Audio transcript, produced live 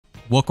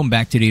welcome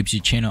back to the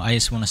APG channel. I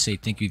just want to say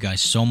thank you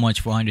guys so much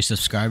for 100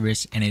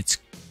 subscribers, and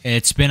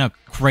it's been a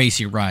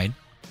crazy ride.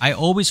 I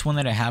always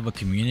wanted to have a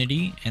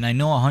community, and I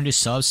know 100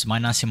 subs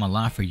might not seem a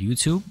lot for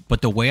YouTube,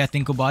 but the way I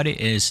think about it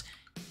is,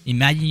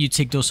 imagine you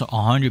take those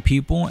 100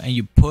 people and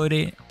you put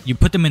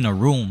them in a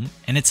room,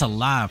 and it's a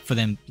lot for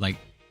them, like,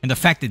 and the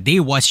fact that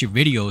they watch your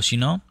videos, you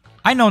know.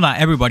 I know not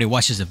everybody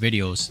watches the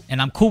videos, and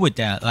I'm cool with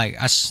that.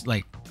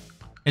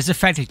 It's the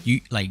fact that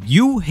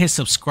you hit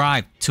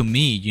subscribe to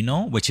me, you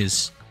know, which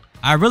is,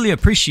 I really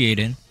appreciate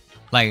it.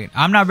 Like,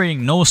 I'm not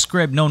reading no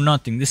script, no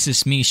nothing. This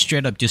is me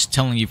straight up just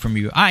telling you from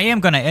you. I am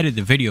gonna edit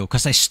the video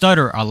because I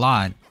stutter a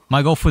lot.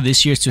 My goal for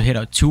this year is to hit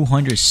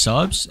 200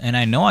 subs, and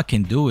I know I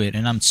can do it,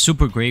 and I'm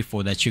super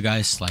grateful that you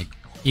guys like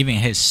even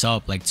hit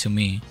sub like to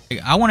me.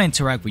 Like, I want to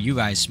interact with you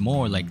guys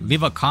more. Like,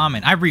 leave a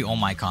comment. I read all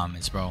my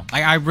comments, bro.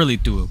 I really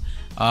do.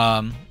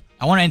 I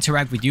want to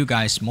interact with you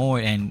guys more,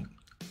 and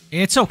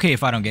it's okay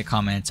if I don't get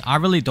comments. I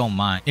really don't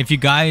mind. If you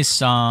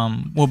guys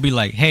will be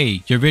like,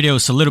 hey, your video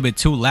is a little bit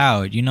too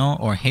loud, you know,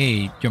 or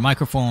hey, your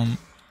microphone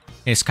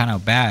is kind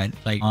of bad.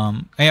 Like,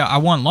 hey, I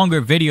want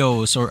longer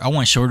videos, or I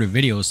want shorter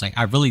videos. Like,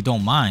 I really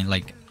don't mind.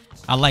 Like,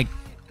 I like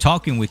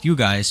talking with you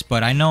guys,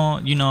 but I know,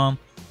 you know,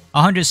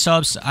 100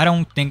 subs, I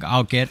don't think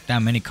I'll get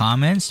that many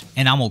comments,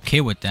 and I'm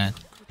okay with that.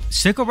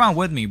 Stick around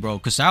with me, bro,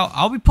 because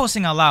I'll be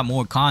posting a lot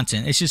more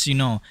content. It's just, you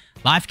know,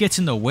 life gets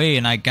in the way,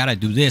 and I gotta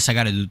do this, I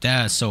gotta do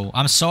that. So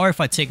I'm sorry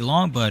if I take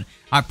long, but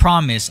I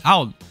promise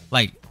I'll,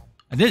 like,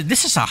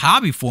 this is a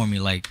hobby for me.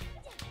 Like,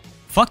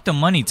 fuck the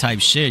money type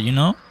shit, you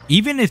know.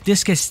 Even if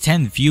this gets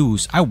 10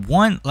 views, I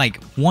want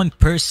like one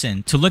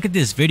person to look at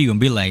this video and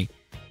be like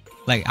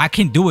I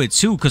can do it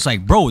too. Because,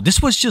 like, bro,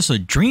 this was just a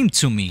dream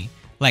to me.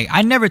 Like,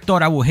 I never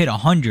thought I would hit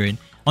 100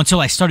 until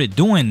I started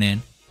doing it.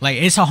 Like,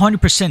 it's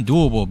 100%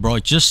 doable, bro.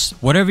 Just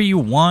whatever you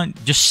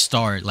want, just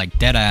start. Like,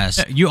 dead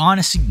ass. You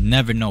honestly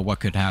never know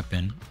what could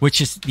happen,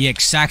 which is the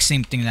exact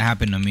same thing that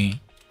happened to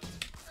me.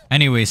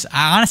 Anyways,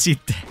 I'm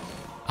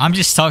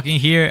just talking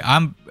here.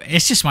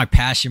 It's just my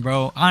passion,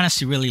 bro. I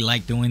honestly really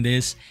like doing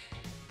this.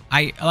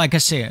 Like I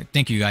said,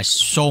 thank you guys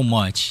so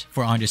much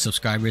for 100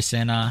 subscribers,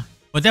 and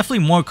but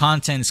definitely more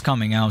content is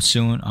coming out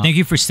soon. Thank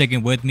you for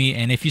sticking with me,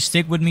 and if you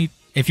stick with me,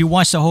 if you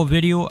watch the whole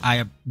video,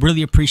 I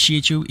really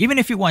appreciate you. Even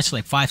if you watch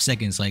like 5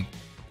 seconds, like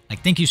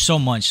thank you so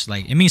much.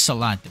 Like, it means a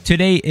lot.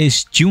 Today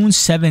is June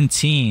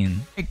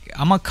 17.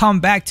 I'm gonna come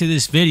back to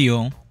this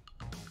video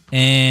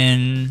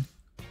in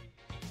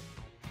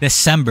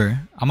December.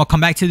 I'm gonna come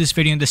back to this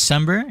video in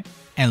December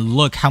and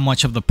look how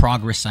much of the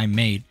progress I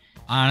made.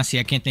 Honestly,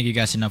 I can't thank you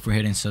guys enough for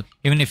hitting sub.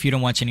 Even if you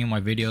don't watch any of my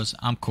videos,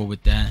 I'm cool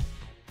with that.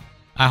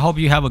 I hope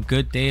you have a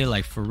good day,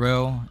 like, for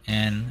real,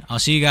 and I'll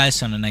see you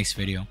guys on the next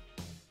video.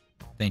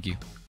 Thank you.